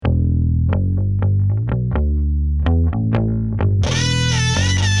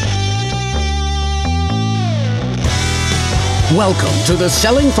Welcome to the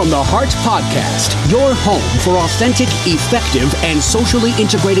Selling from the Heart podcast, your home for authentic, effective, and socially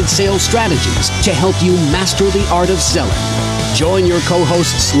integrated sales strategies to help you master the art of selling. Join your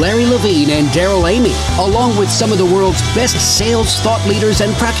co-hosts Larry Levine and Daryl Amy, along with some of the world's best sales thought leaders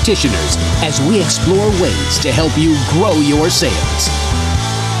and practitioners, as we explore ways to help you grow your sales.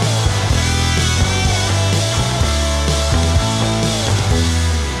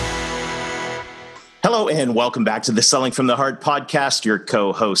 Hello and welcome back to the Selling from the Heart podcast. Your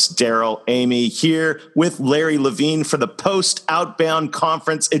co-host Daryl Amy here with Larry Levine for the post Outbound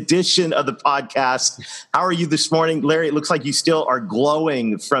conference edition of the podcast. How are you this morning, Larry? It looks like you still are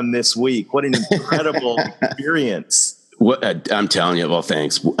glowing from this week. What an incredible experience. I'm telling you, well,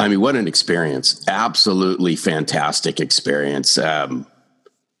 thanks. I mean, what an experience. Absolutely fantastic experience.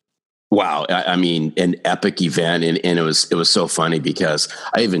 Wow. I mean, an epic event. And it was so funny because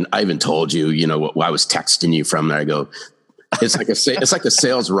I even told you, I was texting you from there. I go, it's like a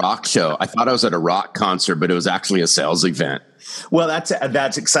sales rock show. I thought I was at a rock concert, but it was actually a sales event. Well,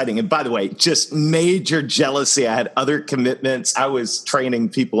 that's exciting. And by the way, just major jealousy. I had other commitments. I was training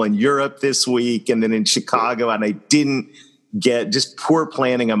people in Europe this week and then in Chicago, and I didn't get, just poor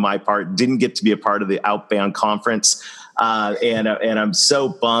planning on my part, didn't get to be a part of the Outbound conference. And I'm so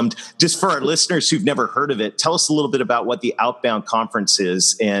bummed. Just for our listeners who've never heard of it, tell us a little bit about what the Outbound conference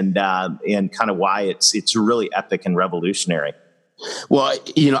is and kind of why it's really epic and revolutionary. Well,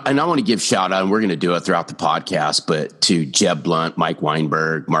 and I want to give shout out, and we're going to do it throughout the podcast, but to Jeb Blunt, Mike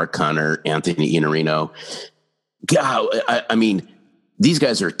Weinberg, Mark Hunter, Anthony Iannarino. God, I mean, these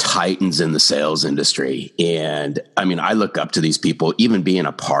guys are titans in the sales industry. And I mean, I look up to these people, even being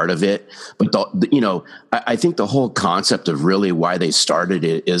a part of it. But, I think the whole concept of really why they started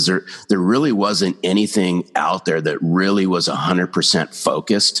it is there really wasn't anything out there that really was 100%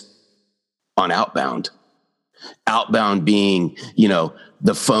 focused on outbound. Outbound being,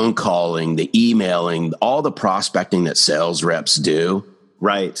 the phone calling, the emailing, all the prospecting that sales reps do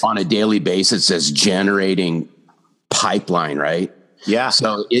right on a daily basis as generating pipeline, right? Yeah.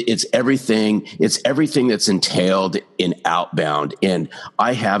 So it's everything that's entailed in outbound. And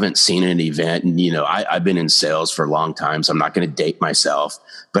I haven't seen an event, and, I've been in sales for a long time, so I'm not going to date myself.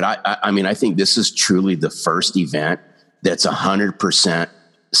 But I think this is truly the first event that's 100%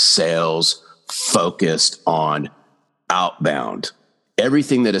 sales focused on outbound.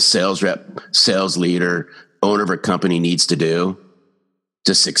 Everything that a sales rep, sales leader, owner of a company needs to do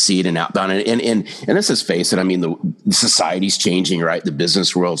to succeed in outbound. And let's just face it, I mean, the society's changing, right? The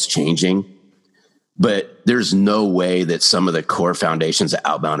business world's changing, but there's no way that some of the core foundations of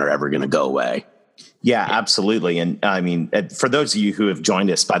outbound are ever going to go away. Yeah, absolutely. And I mean, for those of you who have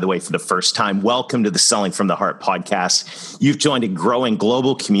joined us, by the way, for the first time, welcome to the Selling from the Heart podcast. You've joined a growing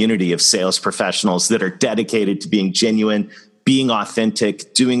global community of sales professionals that are dedicated to being genuine, being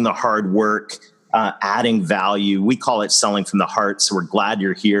authentic, doing the hard work, adding value. We call it Selling from the Heart. So we're glad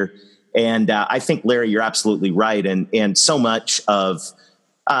you're here. And I think, Larry, you're absolutely right. And so much of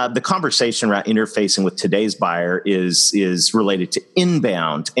the conversation around interfacing with today's buyer is related to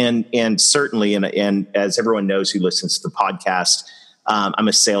inbound. And certainly, and as everyone knows who listens to the podcast, I'm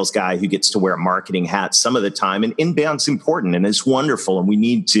a sales guy who gets to wear a marketing hat some of the time. And inbound's important and it's wonderful. And we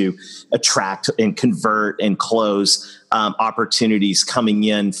need to attract and convert and close opportunities coming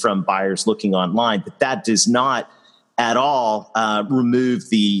in from buyers looking online. But that does not at all remove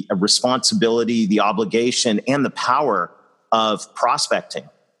the responsibility, the obligation, and the power of prospecting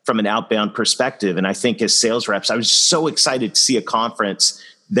from an outbound perspective. And I think as sales reps, I was so excited to see a conference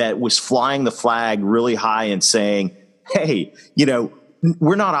that was flying the flag really high and saying, hey,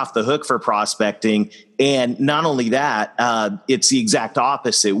 we're not off the hook for prospecting. And not only that, it's the exact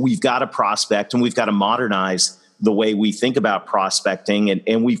opposite. We've got to prospect and we've got to modernize the way we think about prospecting.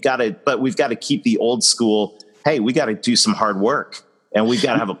 And we've got to keep the old school. Hey, we got to do some hard work and we've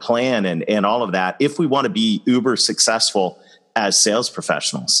got to have a plan and all of that if we want to be uber successful as sales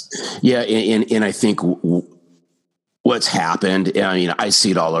professionals. Yeah. And I think what's happened, I mean, I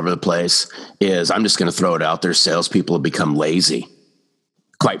see it all over the place, is I'm just going to throw it out there. Salespeople have become lazy,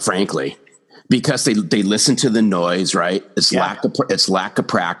 quite frankly, because they listen to the noise, right? It's lack of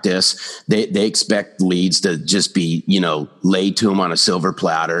practice. They expect leads to just be, laid to them on a silver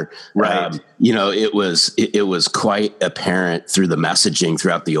platter. Right. It was quite apparent through the messaging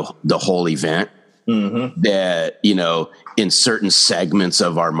throughout the whole event. Mm-hmm. That, in certain segments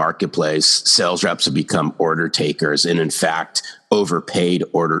of our marketplace, sales reps have become order takers and in fact, overpaid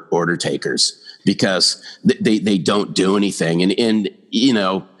order takers because they don't do anything. And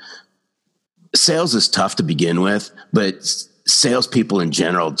sales is tough to begin with, but salespeople in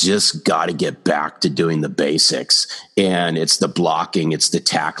general just got to get back to doing the basics. And it's the blocking, it's the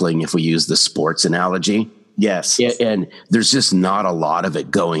tackling, if we use the sports analogy. Yes. And there's just not a lot of it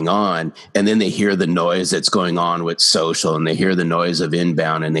going on. And then they hear the noise that's going on with social, and they hear the noise of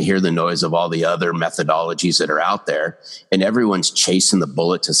inbound, and they hear the noise of all the other methodologies that are out there. And everyone's chasing the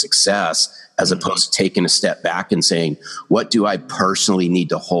bullet to success, as opposed to taking a step back and saying, what do I personally need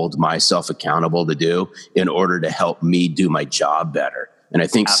to hold myself accountable to do in order to help me do my job better? And I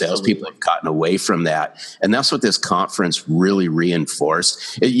think salespeople have gotten away from that. And that's what this conference really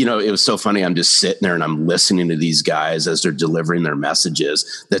reinforced. It was so funny. I'm just sitting there and I'm listening to these guys as they're delivering their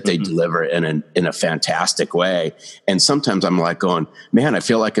messages that they deliver in a fantastic way. And sometimes I'm like going, man, I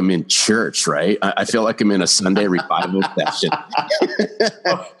feel like I'm in church, right? I feel like I'm in a Sunday revival session.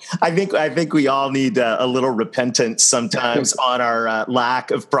 I think we all need a little repentance sometimes on our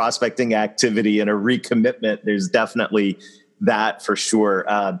lack of prospecting activity and a recommitment. There's definitely that for sure.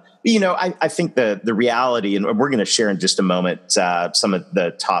 I think the reality, and we're going to share in just a moment, some of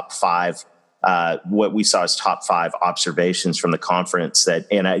the top 5, what we saw as top 5 observations from the conference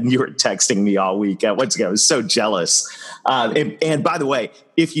and you were texting me all week. Once again, I was so jealous. And by the way,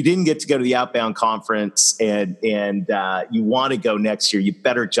 if you didn't get to go to the Outbound conference and you want to go next year, you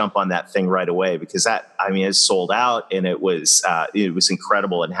better jump on that thing right away, because it's sold out, and it was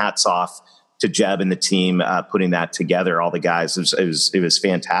incredible, and hats off to Jeb and the team putting that together. All the guys, it was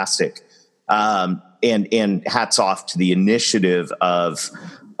fantastic, and hats off to the initiative of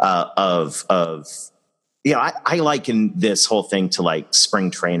I liken this whole thing to like spring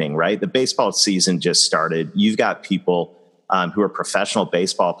training, right? The baseball season just started. You've got people who are professional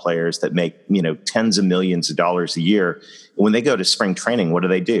baseball players that make tens of millions of dollars a year. And when they go to spring training, what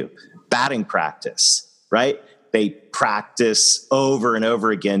do? Batting practice, right? They practice over and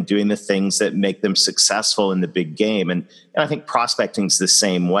over again doing the things that make them successful in the big game. And I think prospecting is the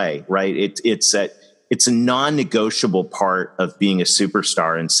same way, right? It's a non-negotiable part of being a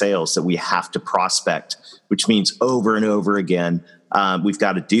superstar in sales that we have to prospect, which means over and over again, we've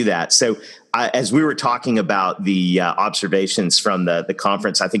got to do that. So as we were talking about the observations from the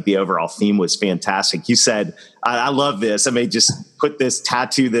conference, I think the overall theme was fantastic. You said, I love this. I may just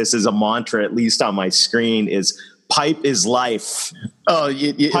tattoo this as a mantra, at least on my screen, is pipe is life. Oh,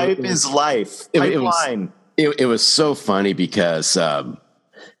 pipe is life. Pipeline. It was so funny because,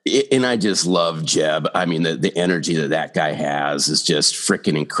 and I just love Jeb. I mean, the energy that guy has is just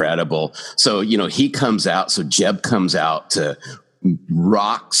freaking incredible. So, he comes out. So Jeb comes out to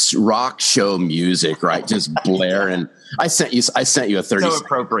rock show music, right? Just blaring. I sent you a 30. So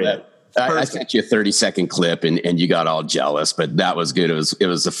appropriate. I sent you a 30-second clip and you got all jealous, but that was good. It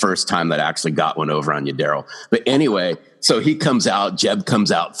was the first time that I actually got one over on you, Daryl. But anyway, so he comes out, Jeb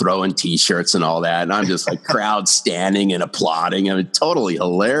comes out throwing T-shirts and all that. And I'm just like crowd standing and applauding. I mean, totally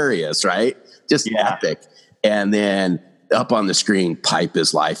hilarious, right? Just epic. And then up on the screen, pipe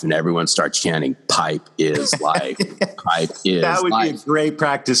is life. And everyone starts chanting, pipe is life. Pipe is life. That would be a great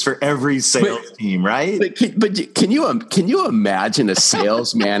practice for every sales team, right? But can you imagine a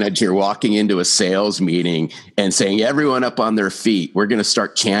sales manager walking into a sales meeting and saying, everyone up on their feet, we're going to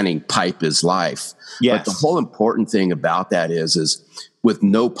start chanting, pipe is life. Yes. But the whole important thing about that is with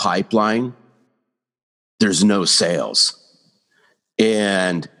no pipeline, there's no sales.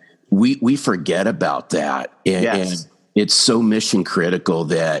 And we forget about that. And it's so mission critical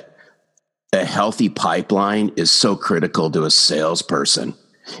that a healthy pipeline is so critical to a salesperson.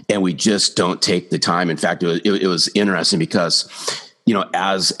 And we just don't take the time. In fact, it was interesting because,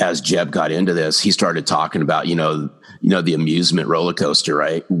 as Jeb got into this, he started talking about, the amusement roller coaster,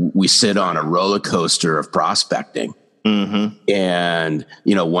 right? We sit on a roller coaster of prospecting. Mm-hmm. And,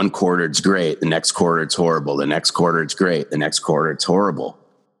 one quarter it's great. The next quarter it's horrible. The next quarter it's great. The next quarter it's horrible.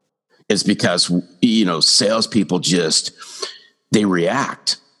 It's because, salespeople they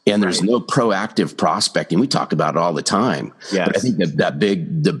react, and there's no proactive prospecting. We talk about it all the time. Yes. But I think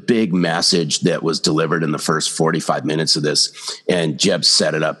the big message that was delivered in the first 45 minutes of this, and Jeb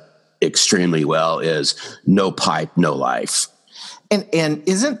set it up extremely well, is no pipe, no life. And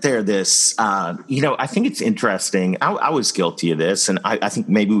isn't there this, I think it's interesting. I was guilty of this, and I think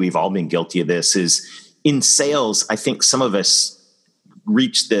maybe we've all been guilty of this, is in sales, I think some of us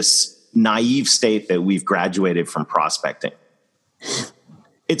reach this naive state that we've graduated from prospecting.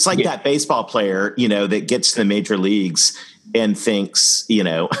 It's like that baseball player, that gets to the major leagues and thinks, I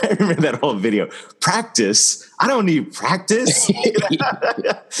remember that whole video, practice. I don't need practice.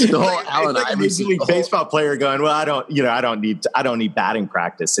 The whole Allen Iverson baseball player going, well, I don't need batting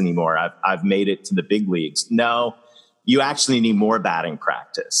practice anymore. I've made it to the big leagues. No, you actually need more batting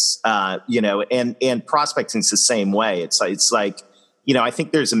practice. And prospecting is the same way. It's like, I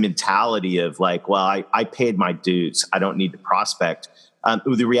think there's a mentality of like, well, I paid my dues. I don't need to prospect.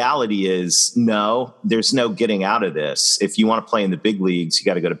 The reality is, no, there's no getting out of this. If you want to play in the big leagues, you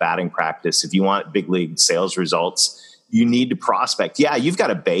got to go to batting practice. If you want big league sales results, you need to prospect. Yeah, you've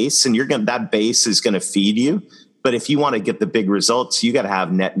got a base, and that base is going to feed you. But if you want to get the big results, you got to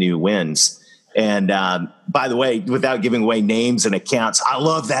have net new wins. And by the way, without giving away names and accounts, I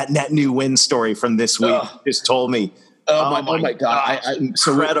love that net new win story from this week. Just told me, oh my God,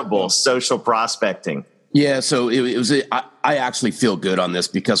 incredible social prospecting. Yeah, so it was. I actually feel good on this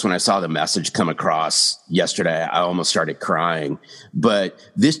because when I saw the message come across yesterday, I almost started crying. But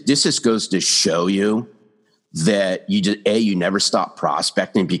this just goes to show you that you never stop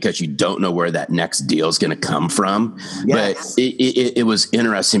prospecting because you don't know where that next deal is going to come from. Yes. But it was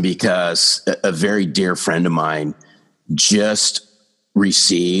interesting because a very dear friend of mine just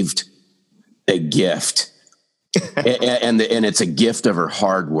received a gift, and it's a gift of her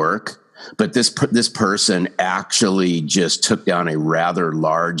hard work. But this person actually just took down a rather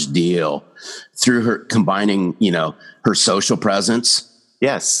large deal through her combining, her social presence.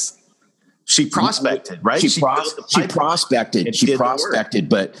 Yes. She prospected, right? She prospected.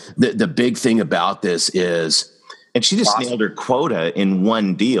 But the big thing about this is, and she just nailed her quota in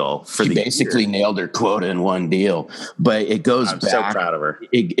one deal for the year. She basically nailed her quota in one deal. But it goes back. I'm so proud of her.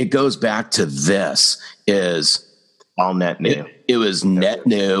 It goes back to this is all net new. It was net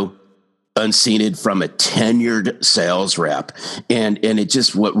new, unseated from a tenured sales rep. And it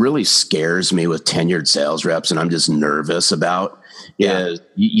just, what really scares me with tenured sales reps, and I'm just nervous about, is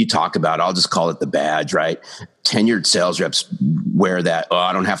you talk about, I'll just call it the badge, right? Tenured sales reps wear that,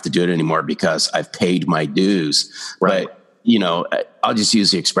 I don't have to do it anymore because I've paid my dues. Right. But, I'll just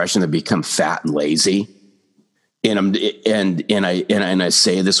use the expression, they become fat and lazy. And I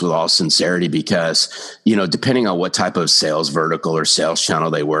say this with all sincerity because, depending on what type of sales vertical or sales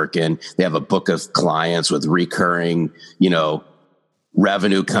channel they work in, they have a book of clients with recurring,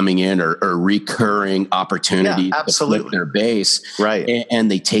 revenue coming in or recurring opportunity to flip their base. Right. And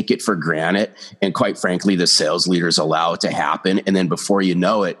they take it for granted. And quite frankly, the sales leaders allow it to happen. And then before you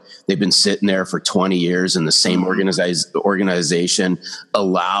know it, they've been sitting there for 20 years in the same organization,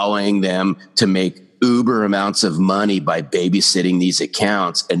 allowing them to make uber amounts of money by babysitting these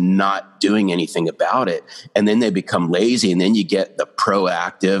accounts and not doing anything about it. And then they become lazy. And then you get the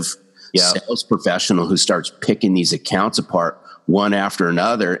proactive sales professional who starts picking these accounts apart one after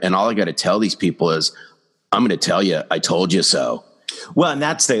another. And all I got to tell these people is, I'm going to tell you, I told you so. Well, and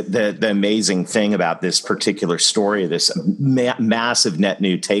that's the amazing thing about this particular story, this massive net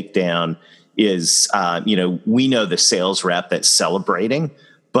new takedown is, we know the sales rep that's celebrating.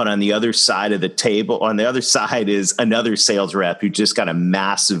 But on the other side of the table, on the other side is another sales rep who just got a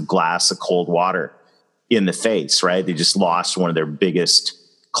massive glass of cold water in the face, right? They just lost one of their biggest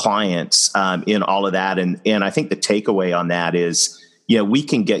clients in all of that. And I think the takeaway on that is, we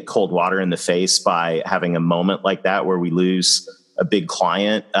can get cold water in the face by having a moment like that where we lose a big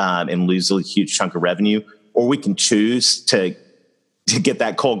client and lose a huge chunk of revenue, or we can choose to get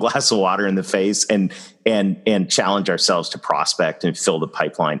that cold glass of water in the face and challenge ourselves to prospect and fill the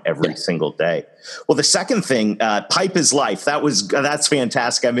pipeline every single day. Well, the second thing, pipe is life. That's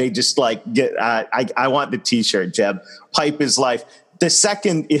fantastic. I may just I want the t-shirt, Jeb. Pipe is life. The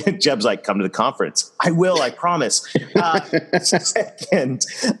second, Jeb's like, come to the conference. I will, I promise. Second,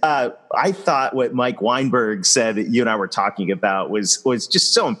 I thought what Mike Weinberg said that you and I were talking about was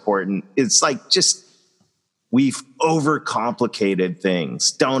just so important. It's like, we've overcomplicated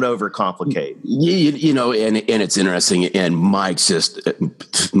things. Don't overcomplicate. And it's interesting. And Mike's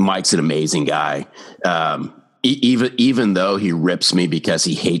an amazing guy. Even though he rips me because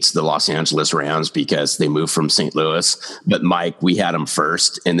he hates the Los Angeles Rams because they moved from St. Louis, but Mike, we had him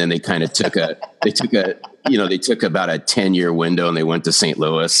first, and then they kind of took about a 10-year window and they went to St.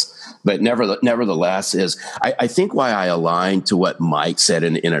 Louis. But nevertheless, I think why I aligned to what Mike said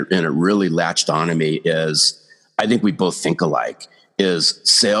and it really latched on to me is I think we both think alike. Is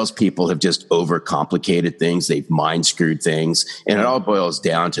salespeople have just overcomplicated things. They've mind screwed things. And it all boils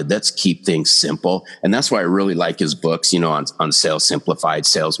down to let's keep things simple. And that's why I really like his books, on sales simplified,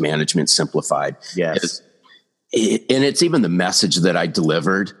 sales management simplified. Yes. And it's even the message that I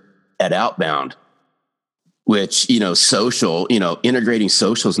delivered at Outbound, which, social, integrating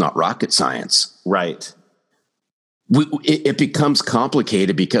social is not rocket science. Right. It becomes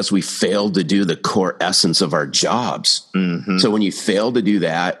complicated because we failed to do the core essence of our jobs. Mm-hmm. So when you fail to do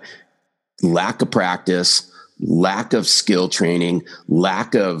that, lack of practice, lack of skill training,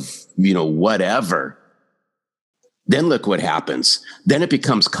 lack of, whatever, then look what happens. Then it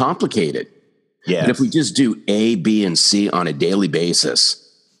becomes complicated. Yeah. But if we just do A, B, and C on a daily basis,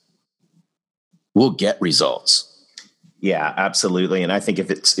 we'll get results. Yeah, absolutely. And I think if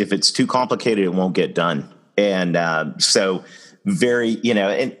it's too complicated, it won't get done. And so very,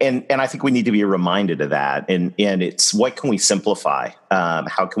 and I think we need to be reminded of that. And it's, what can we simplify?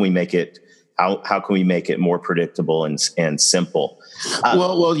 How can we make it more predictable and simple?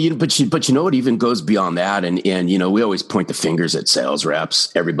 But it even goes beyond that. And we always point the fingers at sales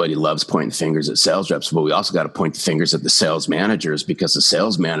reps. Everybody loves pointing the fingers at sales reps, but we also got to point the fingers at the sales managers, because the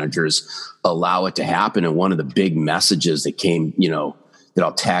sales managers allow it to happen. And one of the big messages that came, that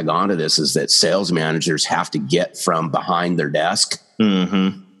I'll tag onto this, is that sales managers have to get from behind their desk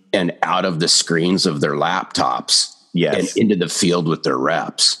and out of the screens of their laptops and into the field with their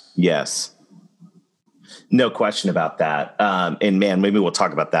reps. Yes. No question about that. And man, maybe we'll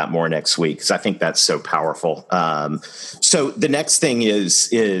talk about that more next week, because I think that's so powerful. So the next thing is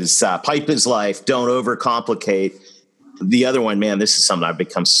pipe is life. Don't overcomplicate. The other one, man, this is something I've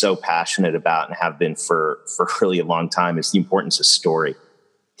become so passionate about and have been for really a long time, is the importance of story.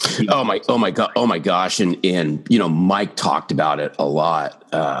 Oh my gosh. And Mike talked about it a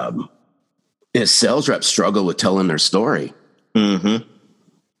lot. Is sales reps struggle with telling their story. Mm-hmm.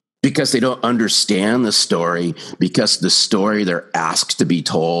 Because they don't understand the story, because the story they're asked to be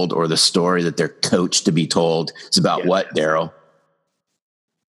told, or the story that they're coached to be told, is about what, Daryl?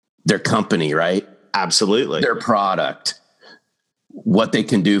 Their company, right? Absolutely. Their product, what they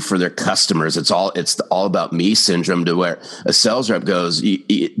can do for their customers. It's all about me syndrome, to where a sales rep goes,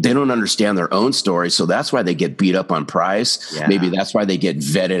 they don't understand their own story. So that's why they get beat up on price. Yeah. Maybe that's why they get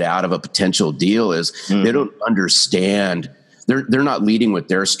vetted out of a potential deal, is they don't understand. They're not leading with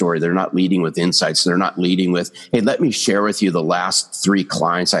their story. They're not leading with insights. They're not leading with, hey, let me share with you the last 3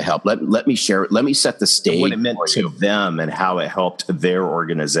 clients I helped. Let me share. Let me set the stage. What it meant to them and how it helped their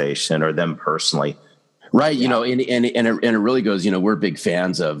organization or them personally. Right. Yeah. And it really goes, we're big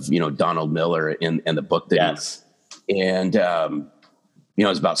fans of, Donald Miller and the book that and,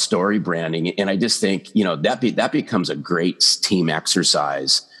 it's about story branding. And I just think, that becomes a great team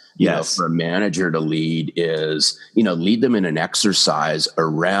exercise. For a manager to lead is, lead them in an exercise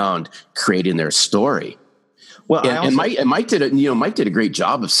around creating their story. Well, Mike did a great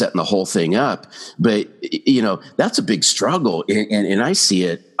job of setting the whole thing up, but that's a big struggle. And I see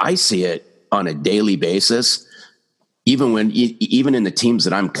it on a daily basis. Even in the teams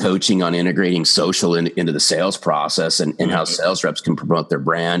that I'm coaching on integrating social into the sales process and how sales reps can promote their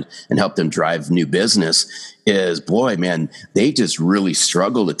brand and help them drive new business, is, boy, man, they just really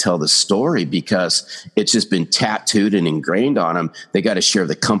struggle to tell the story, because it's just been tattooed and ingrained on them. They got to share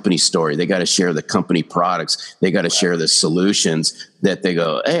the company story. They got to share the company products. They got to share the solutions that they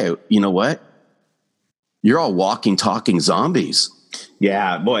go, hey, you know what? You're all walking, talking zombies.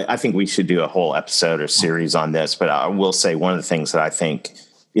 Yeah, boy, I think we should do a whole episode or series on this. But I will say, one of the things that I think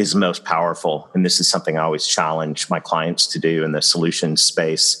is most powerful, and this is something I always challenge my clients to do in the solution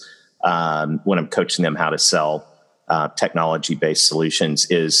space when I'm coaching them how to sell technology-based solutions,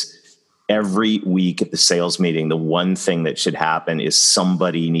 is every week at the sales meeting, the one thing that should happen is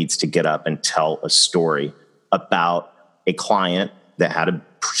somebody needs to get up and tell a story about a client that had a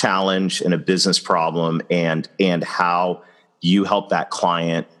challenge and a business problem, and how you help that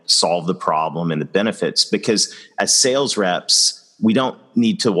client solve the problem and the benefits. Because as sales reps, we don't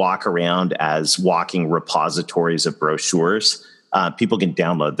need to walk around as walking repositories of brochures. People can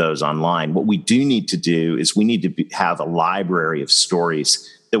download those online. What we do need to do is we need to have a library of stories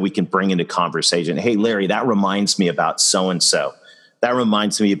that we can bring into conversation. Hey, Larry, that reminds me about so-and-so. That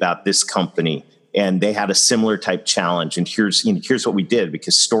reminds me about this company, and they had a similar type challenge. And here's what we did,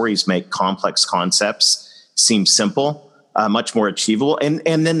 because stories make complex concepts seem simple. Much more achievable. And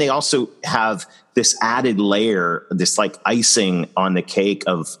then they also have this added layer, this like icing on the cake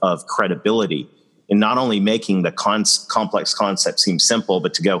of credibility, and not only making the complex concept seem simple,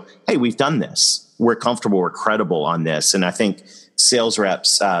 but to go, hey, we've done this. We're comfortable. We're credible on this. And I think sales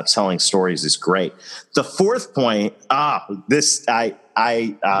reps telling stories is great. The fourth point, I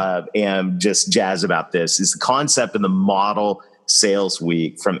am just jazzed about this, is the concept of the model sales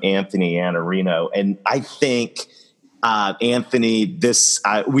week from Anthony Iannarino. And I think, Anthony,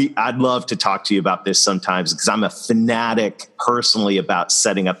 I'd love to talk to you about this sometimes, because I'm a fanatic personally about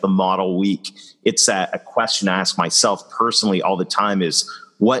setting up the model week. It's a question I ask myself personally all the time, is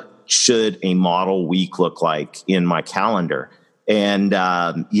what should a model week look like in my calendar? And,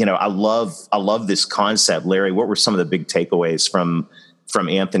 I love this concept. Larry, what were some of the big takeaways from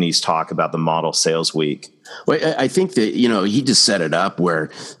Anthony's talk about the model sales week? Well, I think that, he just set it up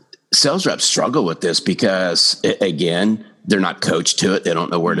where sales reps struggle with this because, again, they're not coached to it. They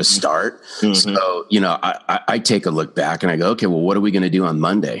don't know where to start. So, I take a look back and I go, okay, well, what are we going to do on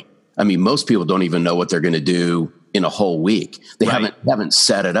Monday? I mean, most people don't even know what they're going to do in a whole week. They haven't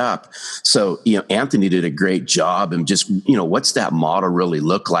set it up. So, Anthony did a great job. And just, what's that model really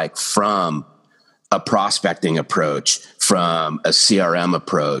look like from a prospecting approach, from a CRM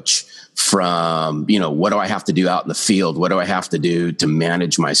approach, from, what do I have to do out in the field? What do I have to do to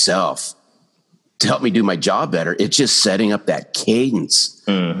manage myself to help me do my job better? It's just setting up that cadence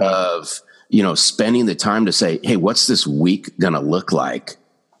of, spending the time to say, hey, what's this week going to look like?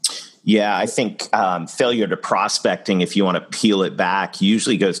 Yeah, I think failure to prospecting, if you want to peel it back,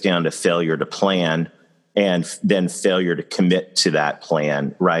 usually goes down to failure to plan and then failure to commit to that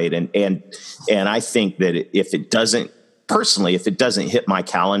plan, right? And I think that if it doesn't hit my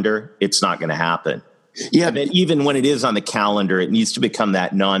calendar, it's not going to happen. Yeah, but even when it is on the calendar, it needs to become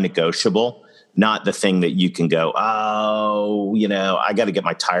that non-negotiable, not the thing that you can go, I got to get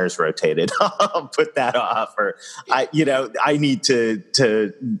my tires rotated. I'll put that off, or I need to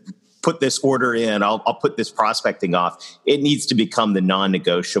put this order in. I'll put this prospecting off. It needs to become the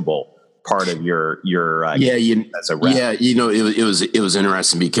non-negotiable part of your as a rep. Yeah, it was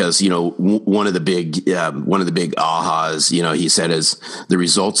interesting because one of the big ahas he said is the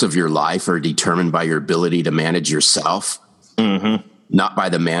results of your life are determined by your ability to manage yourself, not by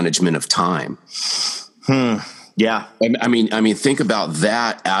the management of time. Yeah. I mean, think about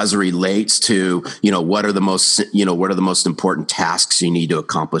that as it relates to, what are the most important tasks you need to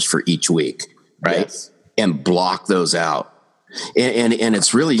accomplish for each week, right? Yes. And block those out. And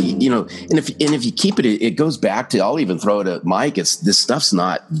it's really, and if you keep it, it goes back to, I'll even throw it at Mike. It's this stuff's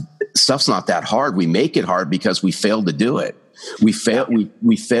not that hard. We make it hard because we failed to do it. We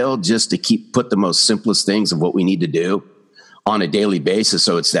failed just to put the most simplest things of what we need to do on a daily basis.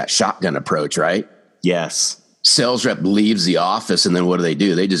 So it's that shotgun approach, right? Yes. Sales rep leaves the office and then what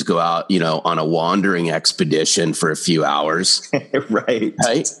do? They just go out, on a wandering expedition for a few hours. Right.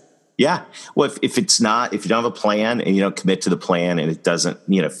 Yeah. Well, if you don't have a plan and you don't commit to the plan and it doesn't,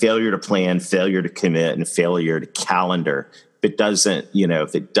 failure to plan, failure to commit, and failure to calendar, if it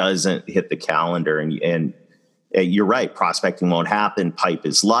doesn't hit the calendar and you're right, prospecting won't happen. Pipe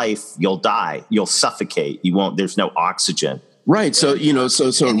is life. You'll die. You'll suffocate. There's no oxygen. Right. So, you'll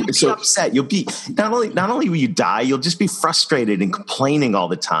be upset. You'll be not only will you die, you'll just be frustrated and complaining all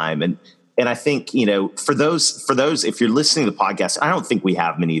the time. And I think, for those, if you're listening to the podcast, I don't think we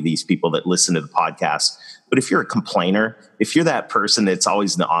have many of these people that listen to the podcast, but if you're a complainer, if you're that person that's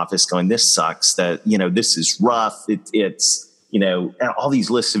always in the office going, this sucks, that, this is rough, it's all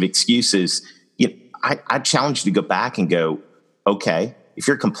these lists of excuses, I challenge you to go back and go, okay, if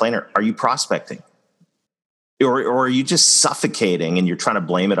you're a complainer, are you prospecting? Or are you just suffocating and you're trying to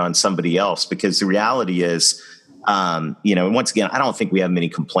blame it on somebody else? Because the reality is, and once again, I don't think we have many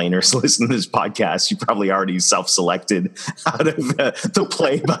complainers listening to this podcast. You probably already self-selected out of the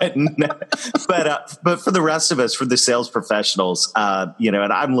play button. But for the rest of us, for the sales professionals, and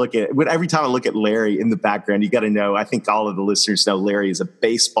I'm every time I look at Larry in the background, you got to know, I think all of the listeners know Larry is a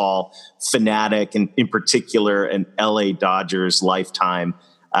baseball fanatic, and in particular, an LA Dodgers lifetime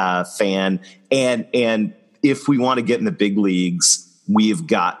fan. And if we want to get in the big leagues, we've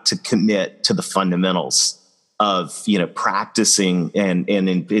got to commit to the fundamentals of, practicing, and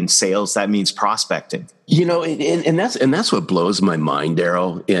in sales, that means prospecting. And that's what blows my mind,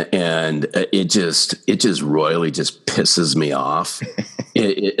 Daryl. And it just royally just pisses me off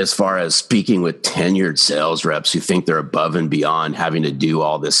as far as speaking with tenured sales reps who think they're above and beyond having to do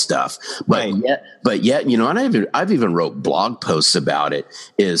all this stuff. But yet, and I've even wrote blog posts about it,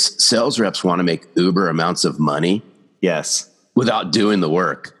 is sales reps want to make uber amounts of money. Yes. Without doing the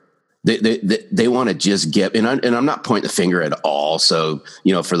work. They want to just get, and I'm not pointing the finger at all. So,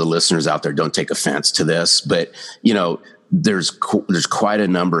 for the listeners out there, don't take offense to this, but, there's quite a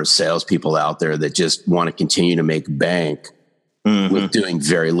number of salespeople out there that just want to continue to make bank with doing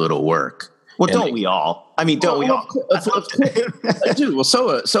very little work. Well, don't we all? I mean, don't we all? I do. Well,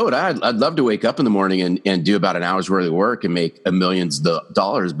 so would I. I'd love to wake up in the morning and do about an hour's worth of work and make millions of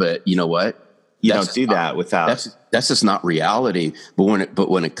dollars. But you know what? You don't do that without. That's just not reality. But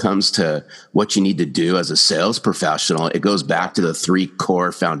when it comes to what you need to do as a sales professional, it goes back to the 3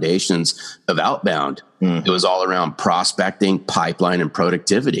 core foundations of Outbound. It was all around prospecting, pipeline, and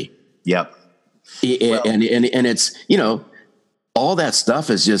productivity. Yep. And it's, all that stuff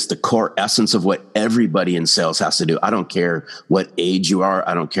is just the core essence of what everybody in sales has to do. I don't care what age you are.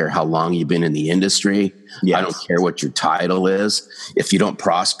 I don't care how long you've been in the industry. Yes. I don't care what your title is. If you don't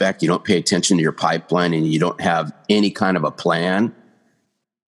prospect, you don't pay attention to your pipeline, and you don't have any kind of a plan,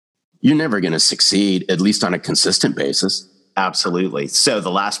 you're never going to succeed, at least on a consistent basis. Absolutely. So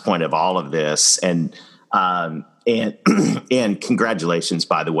the last point of all of this, and congratulations,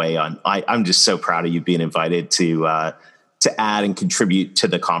 by the way, I'm just so proud of you being invited to add and contribute to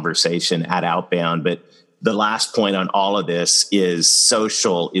the conversation at Outbound. But the last point on all of this is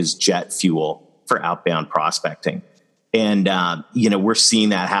social is jet fuel for outbound prospecting. And, we're seeing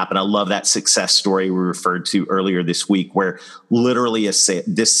that happen. I love that success story we referred to earlier this week, where literally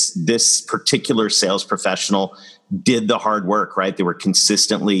this particular sales professional did the hard work, right? They were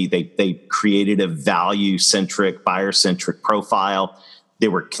consistently, they created a value-centric, buyer-centric profile. They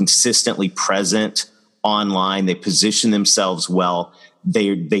were consistently present online. They positioned themselves well.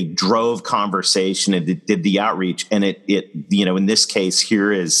 They drove conversation and did the outreach. And it in this case,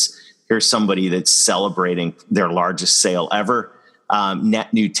 here's somebody that's celebrating their largest sale ever.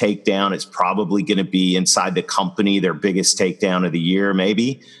 Net new takedown is probably going to be inside the company, their biggest takedown of the year,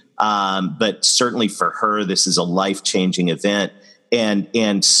 maybe. But certainly for her, this is a life-changing event.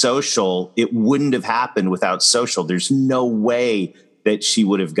 And social, it wouldn't have happened without social. There's no way that she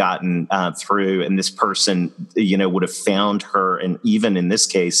would have gotten through, and this person, would have found her, and even in this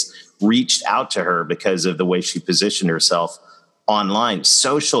case, reached out to her because of the way she positioned herself online.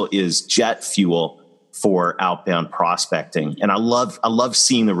 Social is jet fuel for outbound prospecting, and I love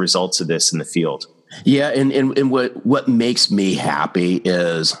seeing the results of this in the field. Yeah, and what makes me happy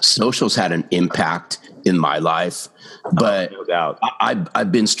is social's had an impact in my life, but no doubt.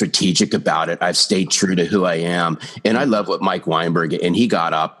 I've been strategic about it. I've stayed true to who I am, and I love what Mike Weinberg, and he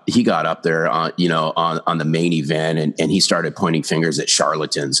got up there on the main event, and he started pointing fingers at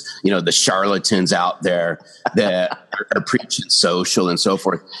charlatans. The charlatans out there that are preaching social and so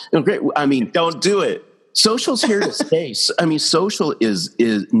forth. Great. I mean, don't do it. Social's here to stay. I mean, social is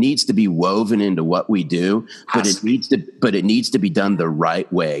needs to be woven into what we do, but it needs to be done the right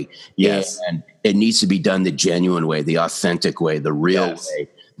way. Yes, and it needs to be done the genuine way, the authentic way, the real way,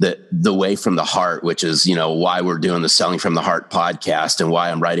 the way from the heart, which is why we're doing the Selling from the Heart podcast and why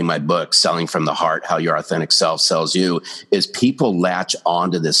I'm writing my book, Selling from the Heart: How Your Authentic Self Sells You. Is people latch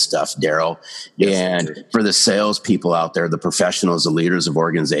onto this stuff, Daryl, and for the salespeople out there, the professionals, the leaders of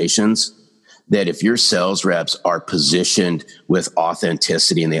organizations, that if your sales reps are positioned with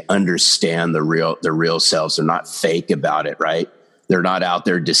authenticity and they understand the real selves, they're not fake about it, right? They're not out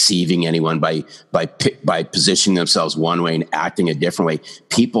there deceiving anyone by positioning themselves one way and acting a different way.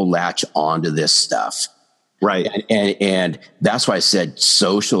 People latch onto this stuff, right? And that's why I said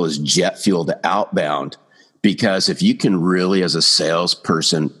social is jet fuel to outbound. Because if you can really, as a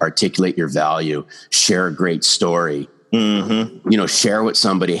salesperson, articulate your value, share a great story, share with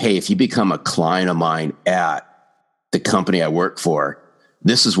somebody, hey, if you become a client of mine at the company I work for,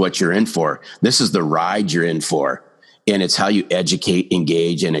 this is what you're in for. This is the ride you're in for. And it's how you educate,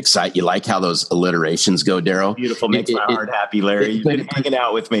 engage, and excite. You like how those alliterations go, Daryl? Beautiful. Makes my heart happy, Larry. You've been hanging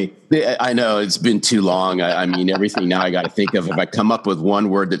out with me. I know. It's been too long. I mean, everything now I got to think of. If I come up with one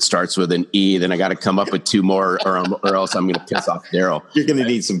word that starts with an E, then I got to come up with two more or else I'm going to piss off Daryl. You're going to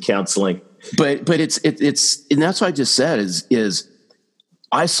need some counseling. But it's and that's what I just said is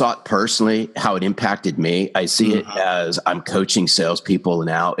I saw it personally, how it impacted me. I see it as I'm coaching salespeople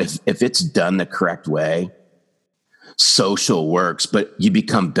now. If it's done the correct way, social works, but you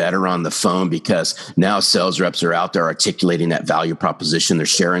become better on the phone because now sales reps are out there articulating that value proposition. They're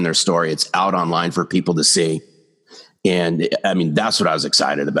sharing their story. It's out online for people to see. And I mean, that's what I was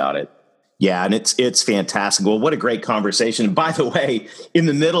excited about it. Yeah, and it's fantastic. Well, what a great conversation. And by the way, in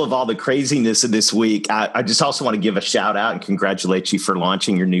the middle of all the craziness of this week, I just also want to give a shout out and congratulate you for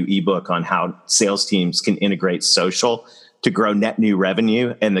launching your new ebook on how sales teams can integrate social to grow net new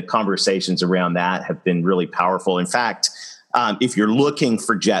revenue. And the conversations around that have been really powerful. In fact, if you're looking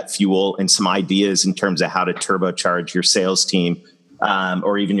for jet fuel and some ideas in terms of how to turbocharge your sales team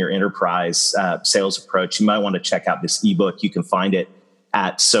or even your enterprise sales approach, you might want to check out this ebook. You can find it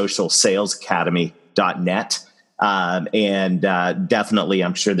at socialsalesacademy.net. Definitely,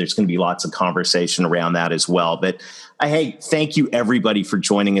 I'm sure there's going to be lots of conversation around that as well. But hey, thank you everybody for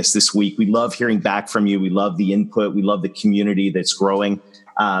joining us this week. We love hearing back from you. We love the input. We love the community that's growing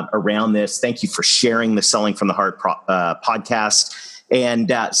around this. Thank you for sharing the Selling from the Heart podcast. And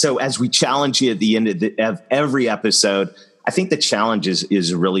so as we challenge you at the end of every episode, I think the challenge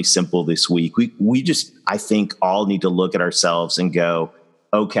is really simple this week. We just, I think, all need to look at ourselves and go,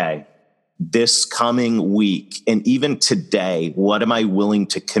 okay, this coming week and even today, what am I willing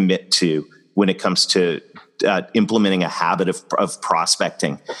to commit to when it comes to implementing a habit of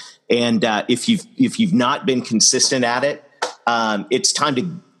prospecting? And if you've not been consistent at it, it's time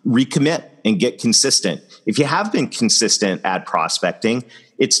to recommit and get consistent. If you have been consistent at prospecting,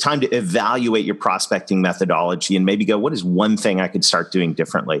 it's time to evaluate your prospecting methodology and maybe go, what is one thing I could start doing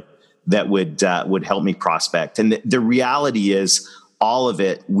differently that would help me prospect? And the reality is, all of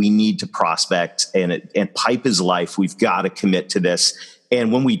it, we need to prospect, and pipe is life. We've got to commit to this.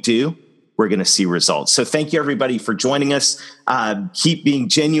 And when we do, we're going to see results. So thank you, everybody, for joining us. Keep being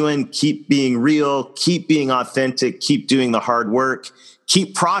genuine, keep being real, keep being authentic, keep doing the hard work,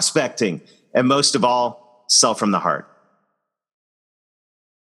 keep prospecting, and most of all, sell from the heart.